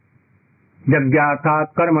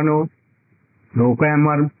Jagyathat karmano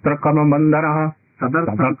lokayamatra karma bandhana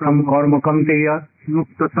tadartham karma kamteya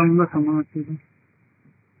mukta sangha samadhi.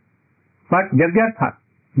 But Jagyathat,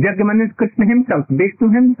 Jagya means Krishna himself, Vishnu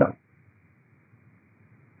himself.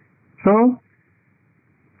 So,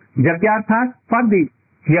 Jagyathat for the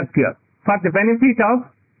Yagya, for the benefit of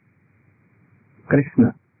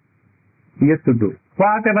Krishna. You have to do.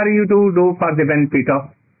 Whatever you do for the benefit of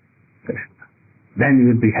Krishna. Then you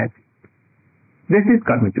will be happy. This is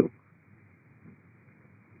Karma Yoga.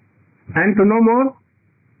 And to know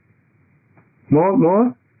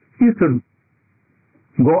more, you should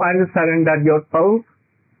go and surrender yourself.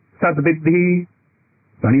 Sadviddhi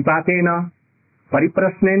pranipatena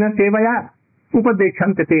pariprasnena sevaya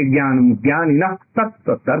upadekshante te jnanam jnanina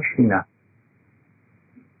tattva-darshina.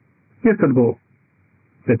 You should go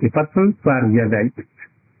with the persons who are realized.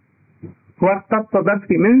 What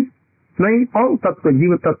tattva-darshi means? Knowing all tattva,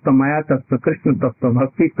 jiva tattva, maya tattva, Krishna tattva,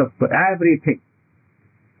 bhakti tattva, everything.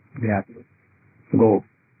 They have to go.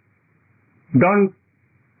 Don't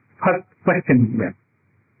first question them.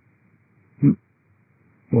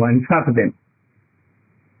 Go and serve them.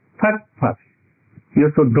 First,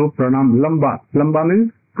 you should do pranam lamba. Lamba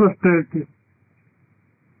means prosperity.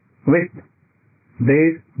 With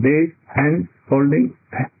this hands holding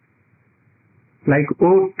like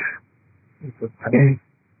oath.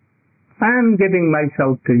 I am giving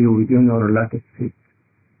myself to you, you know, lotus feet.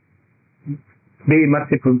 Be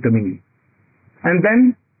merciful to me. And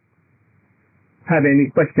then have any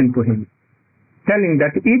question to him, telling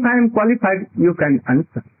that if I am qualified, you can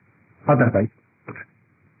answer. Otherwise,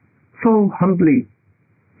 so humbly,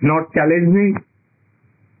 not challenge me,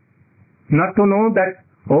 not to know that,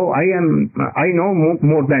 oh, I know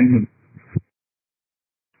more than him.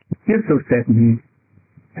 You should set me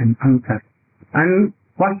an answer and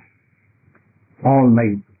what all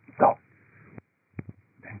my thoughts.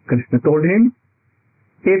 Krishna told him,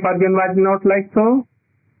 if Arjuna was not like so,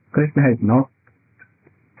 Krishna has not.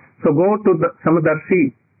 So go to the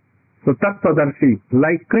Samadarshi, to Tattvadarshi,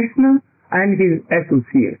 like Krishna and his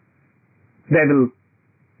associates. They will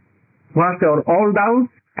wash your all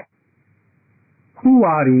doubts. Who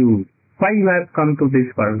are you? Why you have come to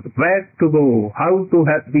this world? Where to go? How to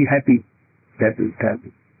be happy? That will tell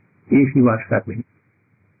you. If you are serving,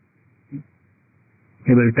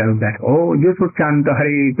 he will tell that, oh, you should chant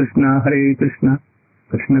Hare Krishna,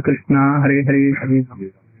 Krishna Krishna, Hare Hare, Hare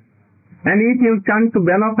Hare. And if you chant to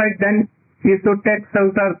benefit, then you should take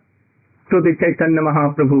shelter to the Chaitanya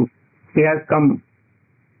Mahaprabhu. He has come.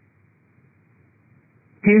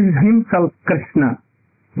 He is himself Krishna,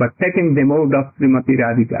 but taking the mode of Srimati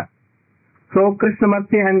Radhika. So Krishna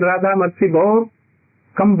Murti and Radha Murti both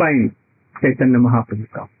combined. Chaitanya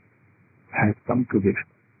Mahaprabhu has come to this.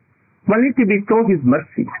 Only to bestow his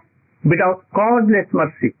mercy, without causeless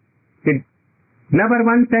mercy. He never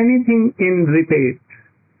wants anything in repair.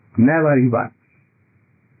 Never he wants.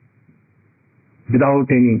 Without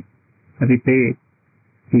any repay,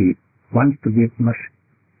 he wants to give mercy.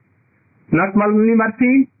 Not only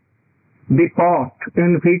mercy, the pot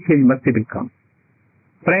in which his mercy will come.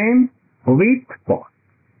 Prem with pot.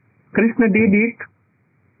 Krishna did it.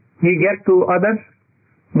 He gave to others,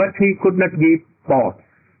 but he could not give pot.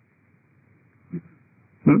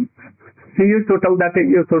 He used to tell that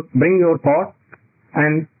you should bring your pot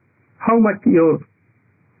and how much your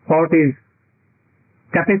pot is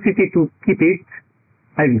capacity to keep it,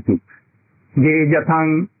 I will keep. Je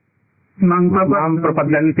jathang mam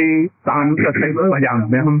prapadanti tam tasaiva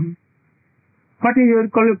bhajamyaham. What is your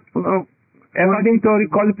according to your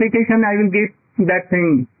qualification, I will give that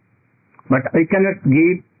thing, but I cannot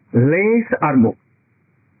give less or more.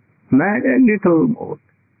 Not a little more.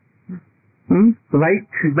 Right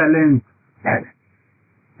balance.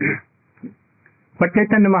 But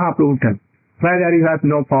Chaitanya Mahaprabhu said, whether you have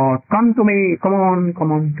no pot, come to me, come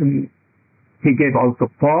on to me. He gave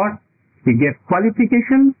also pot, he gave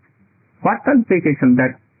qualification. What qualification?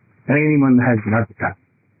 That anyone has not done.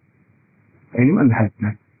 Anyone has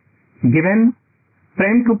not. Given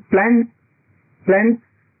friend to plants,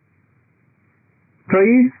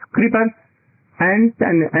 trees, creepers, ants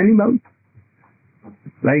and animals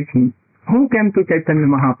like him. Who came to Chaitanya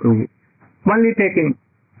Mahaprabhu? Only taking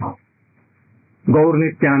Gaur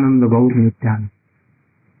Nityananda,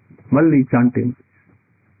 only chanting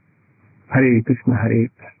Hare Krishna, Hare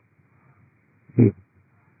Krishna.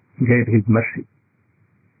 He gave his mercy,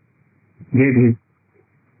 gave his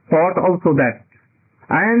thought also that,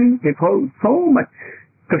 and it holds so much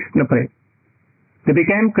Krishna prem. They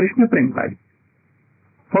became Krishna prem, right?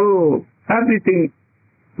 Full everything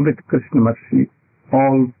with Krishna mercy,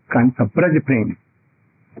 all kinds of Braj prem.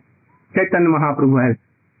 Chaitanya Mahaprabhu has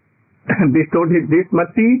bestowed this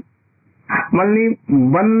mercy only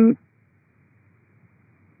one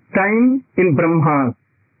time in Brahma's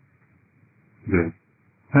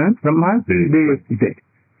Brahma's day.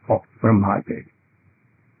 Oh, Brahma's day.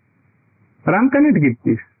 Ram cannot give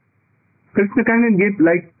this. Krishna cannot give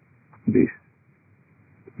like this.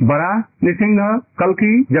 Bara, Nisingha,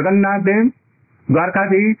 Kalki, Jagannath Dev,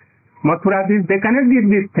 Dwarkadhish, Mathuradish, they cannot give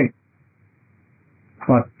this thing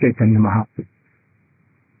for Chaitanya Mahaprabhu.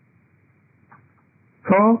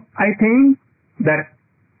 So I think that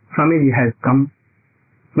Swamiji has come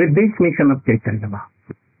with this mission of Chaitanya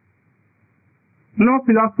Mahaprabhu. No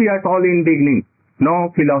philosophy at all in beginning.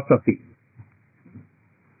 No philosophy.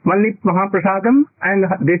 Only Mahaprasadam and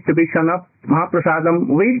distribution of Mahaprasadam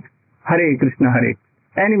with Hare Krishna Hare.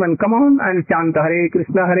 Anyone come on and chant Hare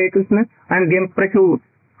Krishna and give prachur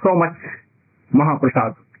so much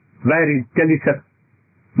Mahaprasad. Very delicious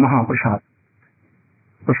Mahaprasad.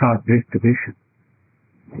 Prasad distribution.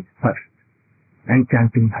 First. And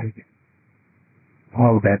chanting Hare.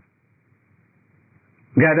 All that.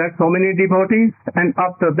 Gathered so many devotees and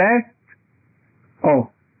after that,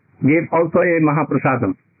 gave also a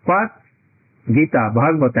Mahaprasadam. What? Gita,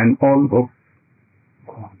 Bhagavad and all books.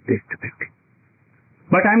 Distributing.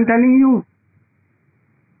 But I am telling you,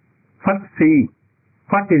 first see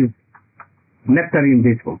what is nectar in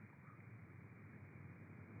this book.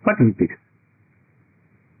 What is this?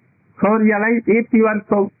 So realize if you are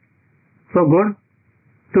so good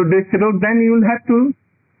to distribute, then you will have to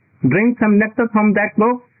drink some nectar from that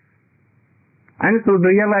book and to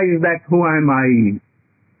realize that who am I?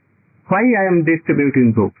 Why I am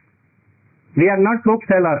distributing books? We are not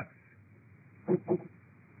booksellers.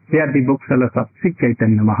 We are the booksellers of Sri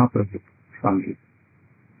Chaitanya Mahaprabhu Swami.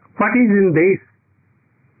 What is in this?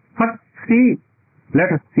 First see,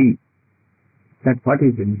 let us see that what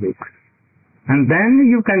is in this. And then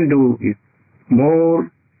you can do it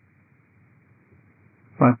more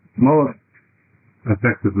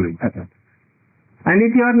effectively. And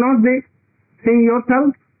if you are not seeing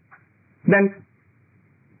yourself, then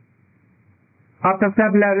after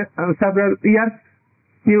several years,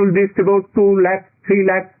 you will distribute 2 lakhs, 3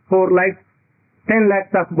 lakhs, 4 lakhs, 10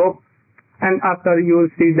 lakhs of books, and after you will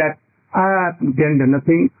see that I have gained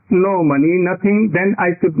nothing, no money, nothing, then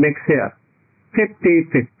I should make share.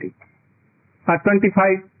 50-50.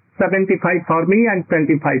 25-75 for me and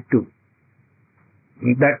 25 too.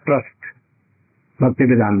 That trust,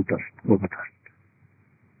 Bhaktivedanta Trust, Guru Trust.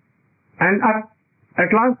 And at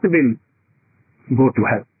last we will go to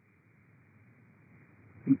hell.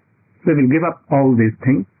 We will give up all these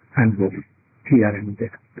things and go here and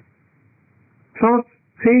there. So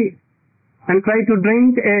see and try to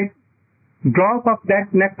drink a drop of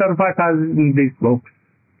that nectar what is in these books.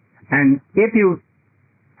 And if you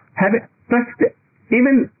have a trust,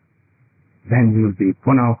 even then you will be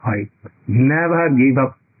bona fide. Never give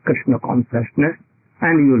up Krishna consciousness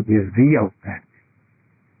and you will be real that.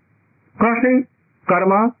 Crossing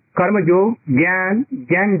karma, karma yoga,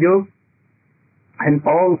 jnana yoga, and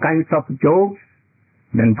all kinds of jokes,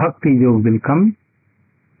 then bhakti yoga will come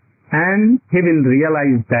and he will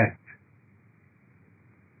realize that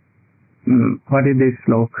what is this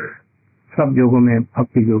slok? Sab yogo mein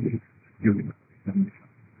bhakti yogi. Yogi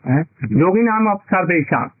naam of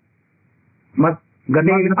sarvesham. Mat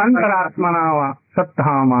gati antaratmana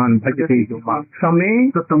satthaman bhajati yoga.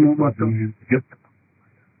 Same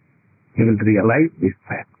he will realize this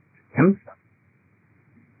fact himself.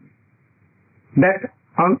 That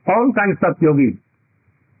on all kinds of yogis,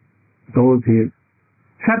 those here,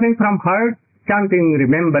 starting from heart, chanting,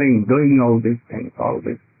 remembering, doing all these things, all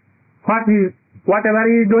this. Whatever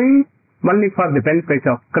he is doing, only for the benefit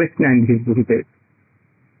of Krishna and his Gurudev.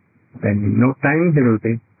 Then in no time he will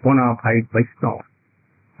be bona fide Vaishnava.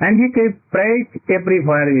 And he can preach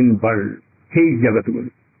everywhere in the world. He is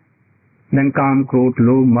Jagadguru. Then Kam, Krodh,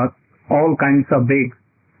 Lobh, Mat, all kinds of vegs,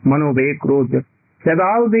 Manovek, Krodh, shall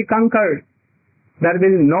all be conquered. There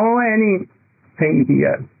will no anything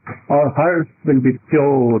here. Our hearts will be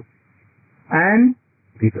pure and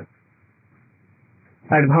pure.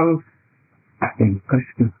 Advance in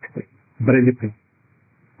Krishna, Brajapati.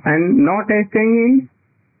 And not a staying in,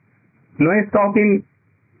 no stop in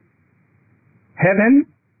heaven,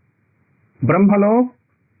 Brahmalok,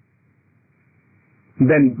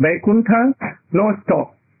 then Vaikuntha, no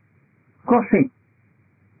stop. Crossing.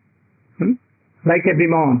 Like a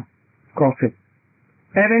Viman crossing.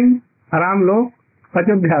 Heaven, Ramlok,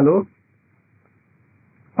 Ajodhyalok.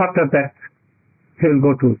 After that, he will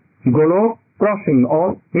go to Golok, crossing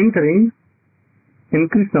or entering in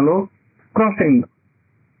Krishnalok, crossing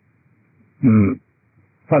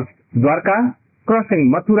first Dwarka,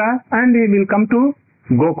 crossing Mathura, and he will come to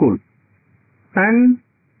Gokul. And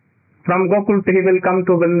from Gokul he will come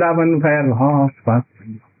to Vrindavan, where horse was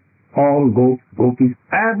all gopis,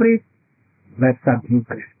 every were serving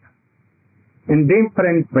Krishna in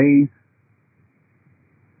different ways,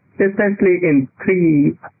 especially in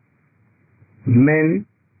three main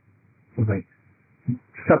ways: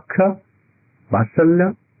 Sakha,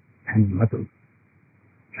 Vatsalya, and Madhu.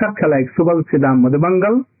 Sakha like Subal-Siddha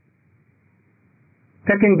Madhubangal,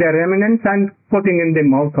 taking their remnants and putting in the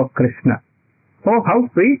mouth of Krishna. Oh, how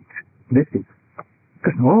sweet this is!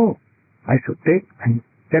 Krishna, oh, I should take and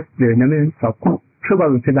take the remnants of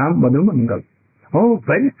Subal-Siddha Madhubangal. Oh,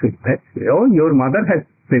 very sweet. Oh, your mother has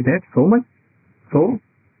prepared so much. So,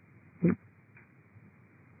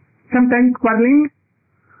 sometimes quarreling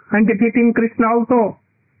and defeating Krishna also.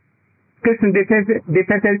 Krishna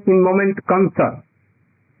defeated in moment concert,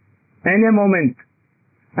 any moment,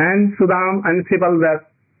 and Sudam and Sibal were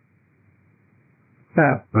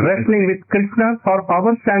wrestling with Krishna for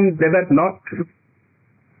hours, and they were not.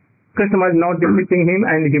 Krishna was not defeating him,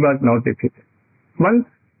 and he was not defeated. Once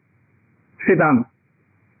Sudam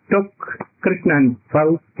took Krishna and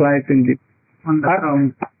fell flat in the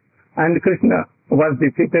earth, and Krishna was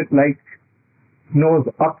defeated like nose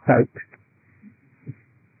upside.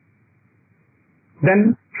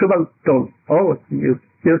 Then Subal told, oh, you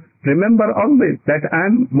remember always that I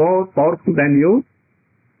am more powerful than you.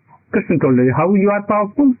 Krishna told her, how you are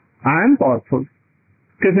powerful? I am powerful.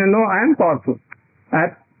 Krishna, no, I am powerful. I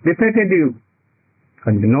have defeated you.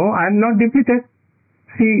 And no, I am not defeated.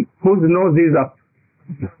 See whose nose is up.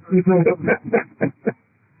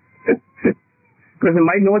 Krishna,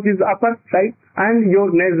 my nose is upper side and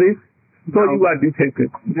your nose is, so you are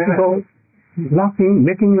defeated. So, laughing,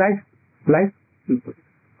 making life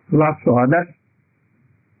lots of others.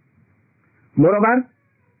 Moreover,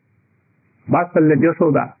 Vatsalya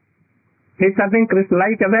Yashoda, he is serving Krishna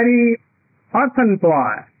like a very orphan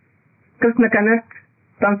boy. Krishna cannot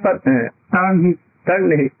turn his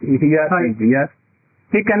here.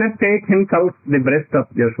 He cannot take himself the breast of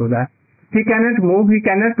Yashoda. He cannot move, he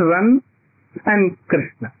cannot run, and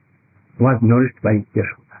Krishna was nourished by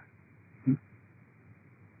Yashoda.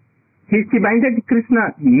 He binded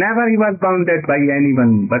Krishna. Never he was bounded by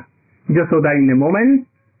anyone, but Yashoda in a moment,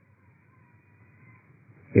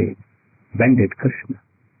 he binded Krishna.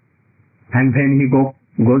 And when he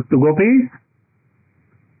goes to Gopis,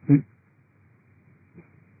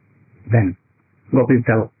 then Gopis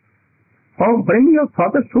tell, oh, bring your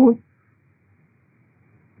father's shoes,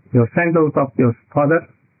 your sandals of your father,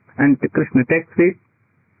 and Krishna takes it,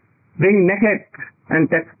 bring naked and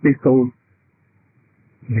takes the shoes.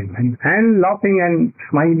 And laughing and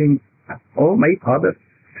smiling, oh, my father's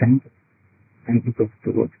sandals. And he goes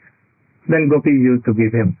to Gopis. Then Gopis used to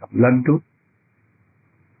give him some laddu.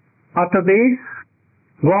 After this,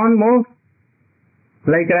 go on more,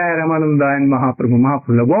 like Ramananda and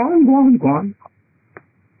Mahaprabhu, go on.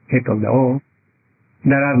 He told, oh,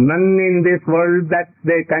 there are none in this world that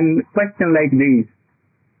they can question like this.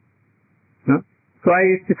 No? So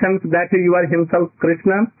I sense that you are himself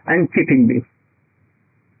Krishna and cheating me.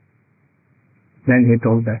 Then he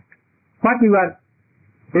told that, what you are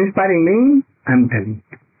inspiring me, I am telling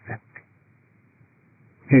you.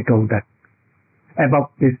 He told that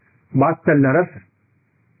about this Vatsalya Rasa,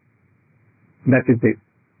 that is the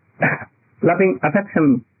loving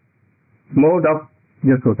affection mode of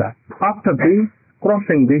Yashoda. After this,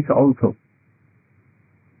 crossing this also,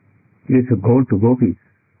 you should go to Gopis.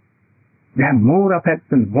 They have more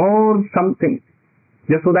affection, more something.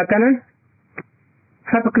 Yashoda cannot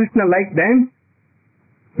serve Krishna like them.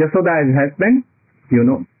 Yashoda is husband, you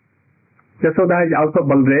know. Yashoda is also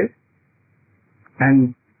Baldev,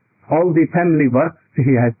 and all the family works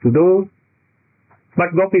he has to do.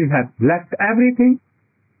 But Gopis have left everything.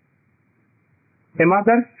 A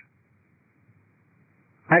mother,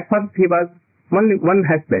 at first he was only one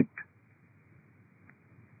husband.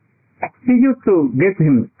 She used to give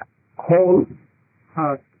him whole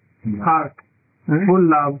heart, full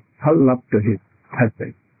love to his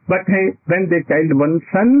husband. But when they child one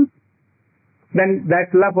son, then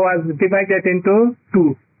that love was divided into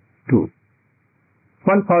two.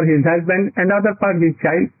 One for his husband, another for his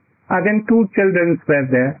child. Again 2 children were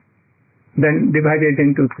there. Then divided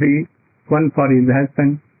into 3. One for his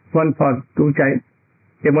husband, one for 2 child,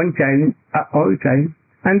 one child, all child.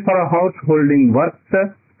 And for a householding work,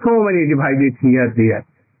 so many divided here, there.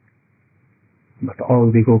 But all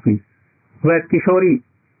the gopis were Kishori,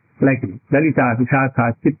 like Lalita,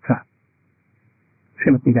 Vishakha, Chitra,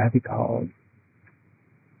 Srimati Radhika, all.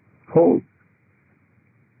 Whole.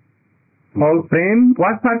 All prem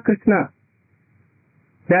was for Krishna.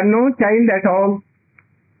 They are no child at all.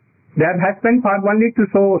 They are husband for only to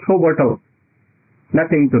show bottle.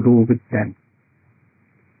 Nothing to do with them.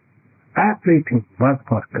 Everything was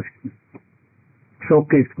for Krishna. So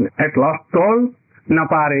Krishna at last told,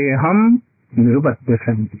 Napareham nirubhadya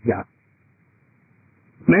sandhya.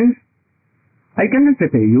 Means, I cannot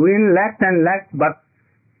repay you in lakhs and lakhs, but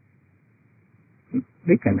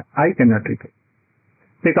I cannot repay.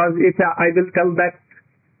 Because if I will tell that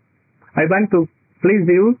I want to please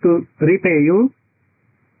you, to repay you,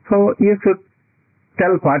 so you should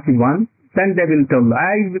tell what you want, then they will tell,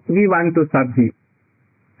 we want to serve you.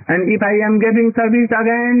 And if I am giving service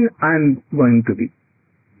again, I am going to be.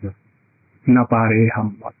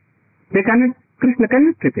 Napareham. They cannot, Krishna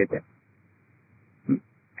cannot repay them.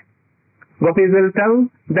 Gopis will tell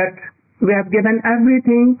that we have given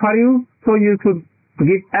everything for you, so you should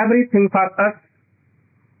give everything for us.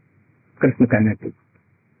 Krishna cannot do.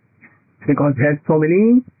 Because he has so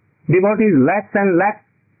many devotees, lakhs and lakhs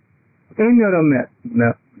in your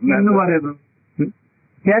innumerable.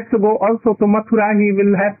 He has to go also to Mathura, he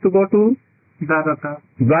will have to go to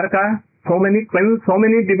Dwarka, so many queens, so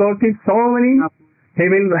many devotees, so many. He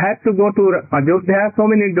will have to go to Ajodhya, so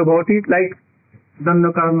many devotees like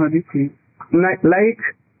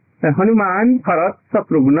Hanuman, Bharat,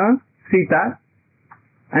 Shatrugna, Sita,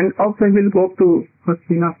 and also he will go to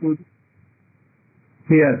Hastinapur.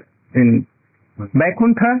 Here in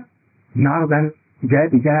Vaikuntha, Nardan, Jai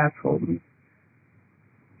Vijaya, so many.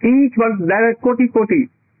 Each world, there are koti,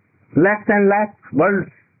 lakhs and lakhs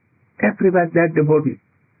worlds, everywhere there are devotees.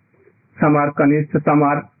 Some are Kanishta, some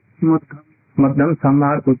are Madhyam, some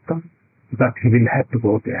are Uttam, but he will have to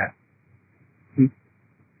go there.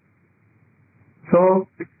 So,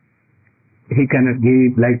 he cannot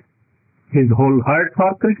give like his whole heart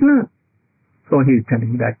for Krishna. So he is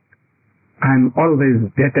telling that, I am always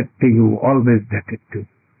debted to you, always debted to you.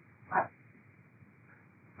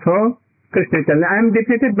 So, Krishna tells, I am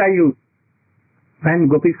defeated by you. When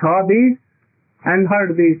Gopi saw this and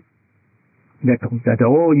heard this, they told that,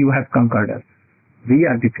 oh, you have conquered us. We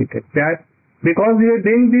are defeated. That because you are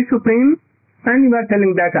doing the supreme, and you are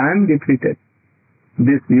telling that I am defeated.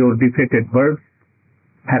 This your defeated words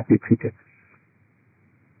have defeated.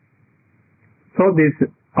 So this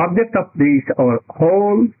object of this, our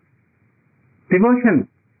whole devotion,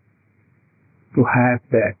 to have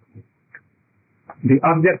that, the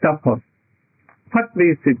object of our, first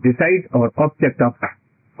we should decide our object of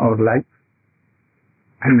our life,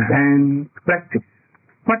 and then practice.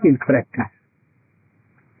 What is practice?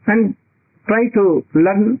 And try to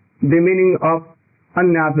learn the meaning of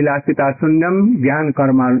Anya Vilasita Sunyam Gyan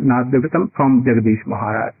Karma Nadvitam from Jagadish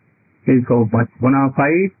Maharaj. He is so much bona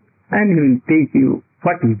fide, and he will teach you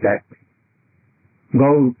what is that.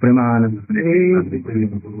 Go Premanand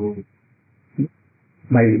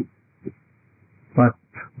by what?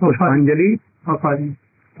 Pushpanjali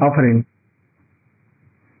offering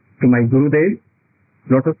to my Gurudev,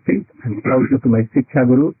 lotus feet, and also to my Siksha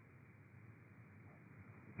Guru,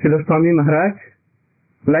 Srila Swami Maharaj.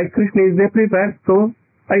 Like Krishna is everywhere, so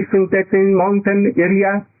I think that in mountain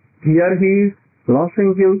area, here he is, Los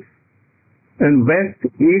Angeles, and west,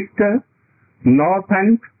 east, north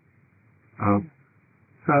and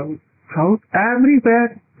south,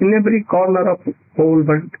 everywhere, in every corner of the whole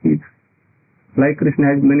world he is. Like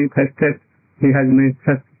Krishna has manifested, he has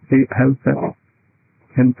manifested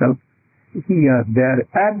himself. Here, there,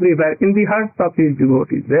 everywhere, in the hearts of his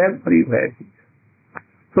devotees, everywhere he is.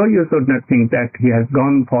 So you should not think that he has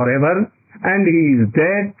gone forever, and he is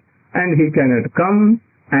dead, and he cannot come,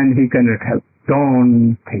 and he cannot help.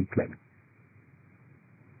 Don't think like that.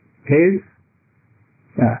 He is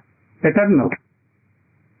eternal.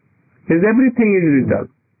 His everything is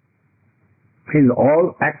reserved. His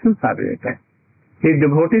all actions are eternal. His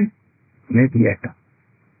devotees may be eternal.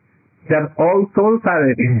 Their all souls are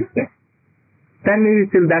eternal. Then it is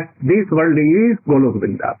still that this world is Golok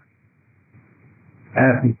Vrindavan.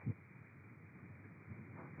 Everything.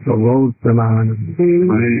 So go Premanand.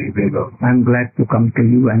 I am glad to come to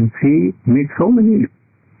you and meet so many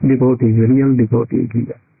devotees, real devotees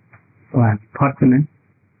here. So I am fortunate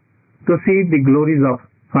to see the glories of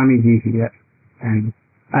Swamiji here, and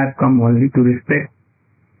I have come only to respect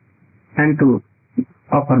and to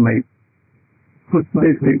offer my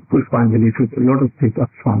Pushpanjali to the lotus feet of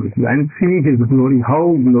Swamiji and see his glory,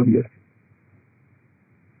 how glorious.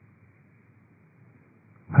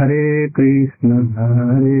 Hare Krishna,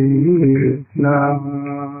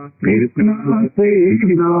 Krishna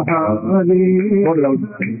Krishna, Hare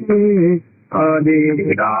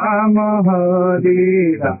Hare Rama,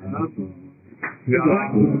 Hare Rama, Hare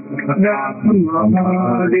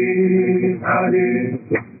Hare,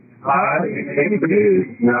 Hare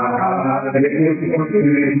Krishna, Hare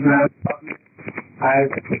Krishna. As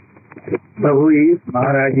Prabhu is,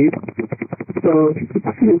 Maharaj is, so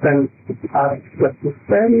you can ask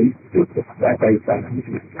questions that I can.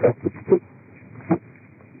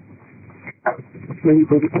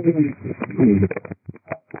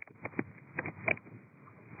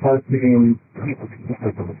 Has been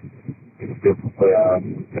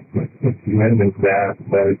tremendous that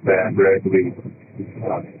directly.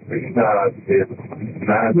 Krishna is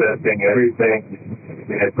manifesting everything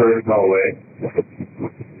in a personal way,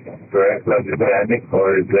 direct understanding, or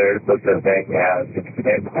is there such a thing as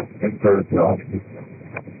impersonal?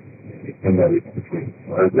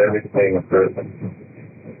 Or is everything a person?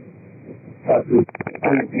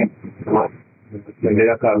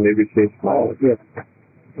 Yes.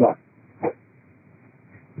 What?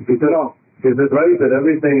 Is it right that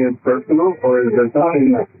everything is personal, or is there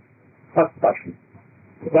something else? First person.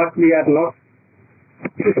 What we are not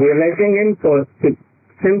realizing in, so it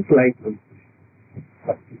seems like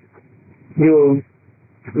you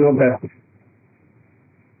know that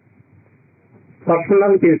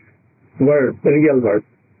personal is word, real word.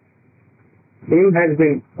 Him has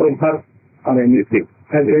been over or anything.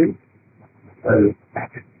 Has been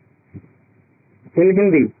in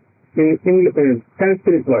Hindi, in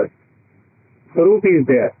Sanskrit word, Rup is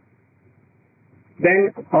there.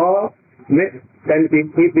 Then all with, then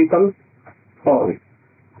he becomes all.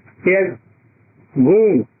 He has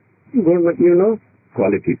gun, you know,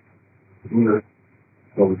 qualities. And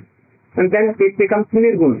then it becomes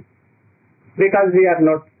nirgun. Because we are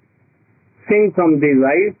not seeing from these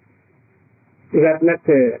eyes, we are not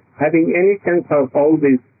having any sense of all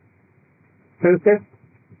these senses.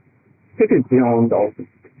 It is beyond all this.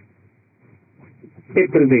 It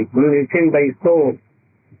will be seen by soul,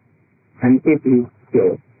 and it is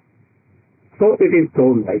pure. So it is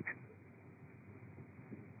soul light.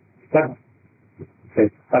 But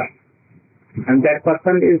says first. And that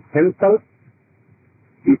person is himself.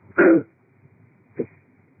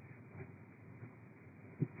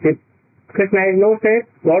 If Krishna has no faith,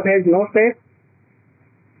 God has no faith,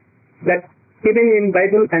 that even in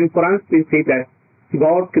Bible and Quran we see that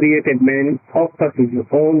God created man after his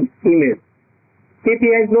own image. If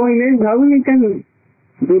he has no image, how he can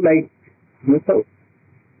do like himself?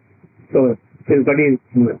 So his body is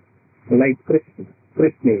like Krishna.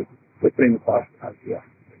 Krishna is supreme personality.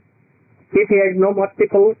 If he has no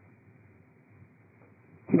multiple,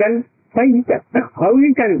 then how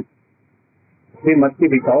he can be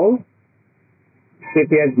multiple? If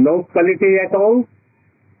he has no quality at all,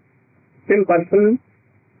 same person,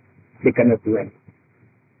 he cannot do anything.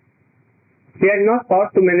 He has not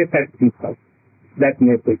power to manifest himself. That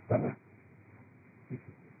makes it power.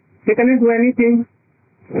 He cannot do anything.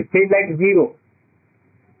 He is like zero.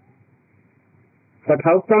 But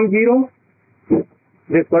how from zero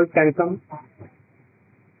this world can come?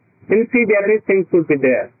 Instead, everything should be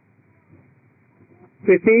there.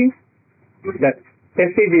 You see that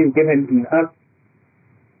acid is given in earth,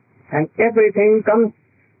 and everything comes.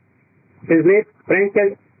 His leaves,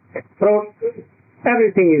 branches, fruits,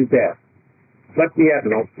 everything is there. But we are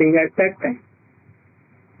not seeing at that time.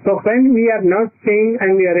 So when we are not seeing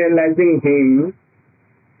and we are realizing him,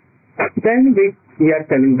 then we are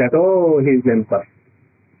telling that, oh, he is impersonal.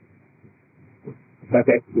 But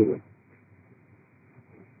actually,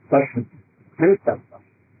 person and some.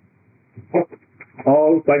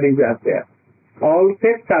 All bodies are there. All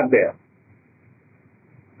shapes are there.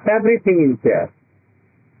 Everything is there.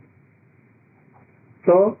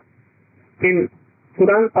 So, in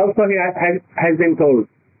Quran also he has been told,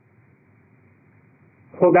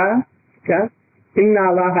 Khuda kya? Inna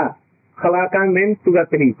Allaha khalaqa min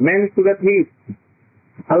suratihi. Man suratihi.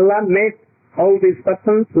 Allah made all these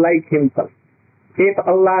persons like himself. If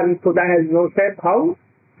Allah and Khuda has no shape, how?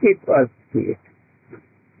 It was created.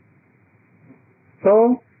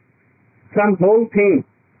 So, from whole thing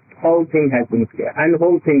has been created, and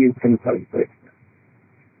whole thing is himself created.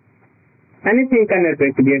 Anything cannot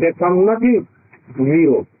be created from nothing,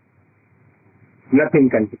 zero. Nothing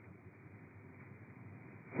can be.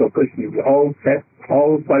 So Krishna is all set,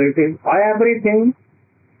 all qualities, everything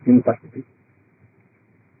impersonal.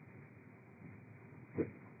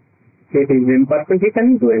 If he is impersonal, he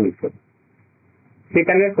cannot do anything. He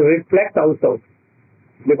cannot reflect also,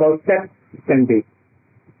 because that can be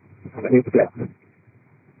reflected.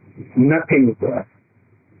 Nothing to us.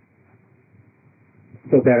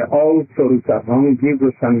 So there are all stories of wrong.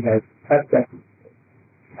 Jesus son has said that.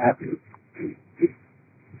 If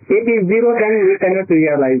it is zero, then we cannot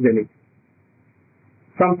realize anything.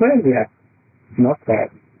 From where we have? Not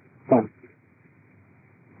there. From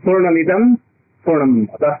Purnamidam,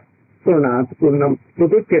 Purnamada, Purnat, Purnam,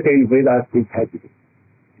 Pudukyatain Vedas is happy.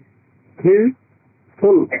 His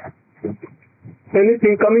full.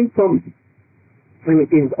 Anything coming from him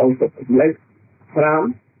is also like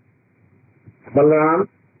Ram, Balaram,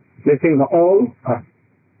 blessing all us.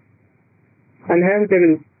 And hence they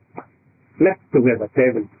will mix together,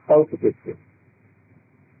 they will also be same.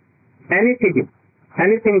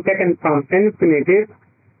 Anything taken from infinitive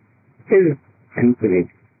is infinite.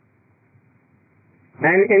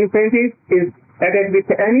 And infinitive is added with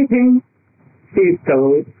anything is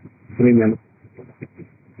so remember.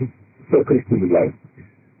 So Krishna is like.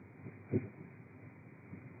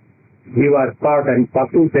 You are part and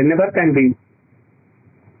parcel, they never can be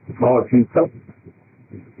God himself.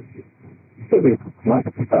 So we must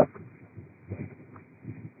stop.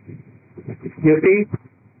 You see,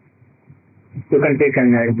 you can take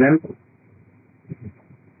an example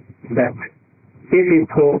that it is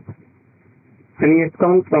so, and it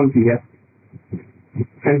comes from here,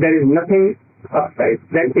 and there is nothing outside,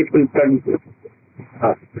 then it will turn to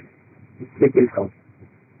us. It will come.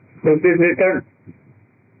 So it is returned.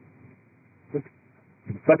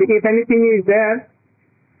 But if anything is there,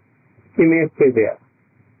 he may stay there.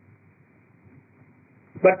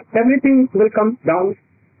 But everything will come down.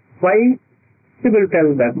 Why? He will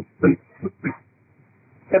tell them.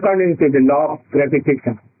 According to the law of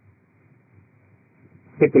gravitation,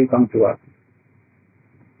 it will come to us.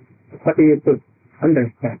 But you should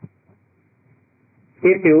understand.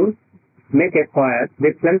 If you make a fire,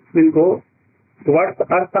 the flames will go towards the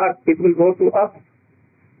earth, it will go to us.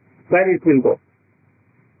 Where it will go?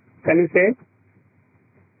 Can you say?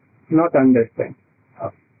 Not understand.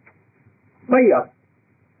 Why us?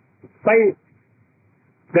 Why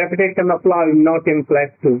gravitation of law is not in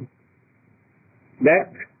place to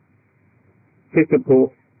that? It should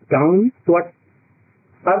go down towards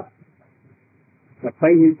us. But why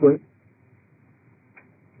is going?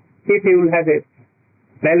 If you will have a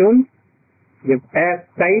balloon, give air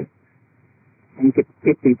tight, and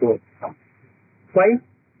it will go down. Why?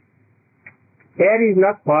 Air is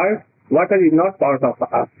not part, water is not part of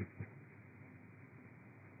us.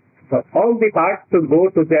 So all the parts should go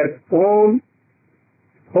to their own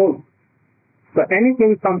home. So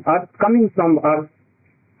anything from us, coming from us,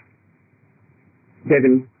 they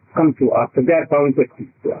will come to us. So they are bound to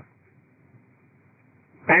come to us.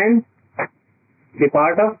 And the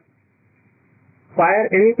part of fire,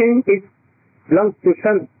 anything is belongs to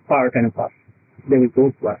some part and part. They will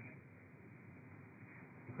go to us.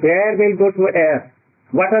 Air will go to air.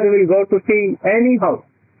 Water will go to sea. Anyhow,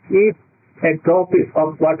 if a drop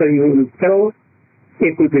of water you will throw,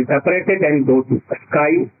 it will be separated and go to the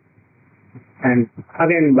sky. And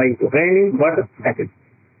again by raining water, that is.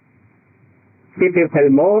 If you fell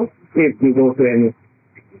more, if you go to any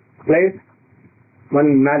place,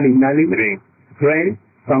 one nali drain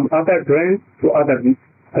from other drain to other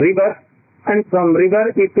river, and from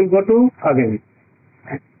river it will go to again.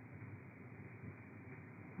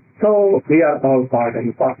 So we are all part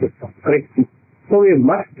and parcel of Krishna. So we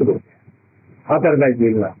must do it. Otherwise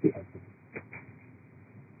we will not be able.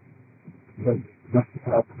 We must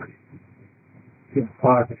have Krishna. We are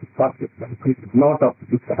part and parcel of Krishna. Not of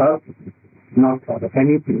this earth, not of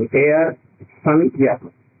anything, air, sun, yes.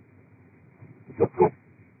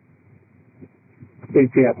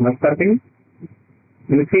 Since we are not serving,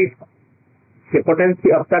 you see, the potency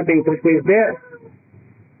of serving Krishna is there,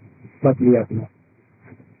 but we are not.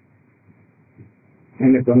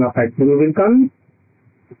 And a bona fide Guru will come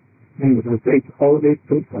and will take all these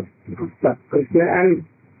things to Krishna, and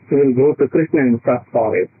he will go to Krishna and search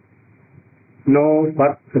for it. No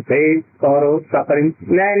birth, pain, sorrow, suffering,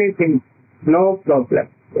 anything, no problem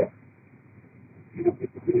there.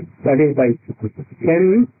 That is by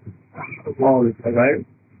him all is the world,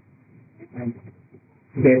 and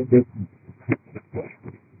there is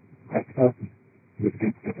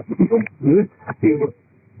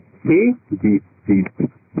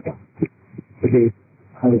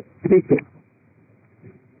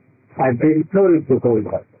I very slowly to hold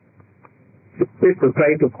that. Please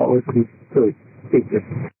try to follow these two teachers.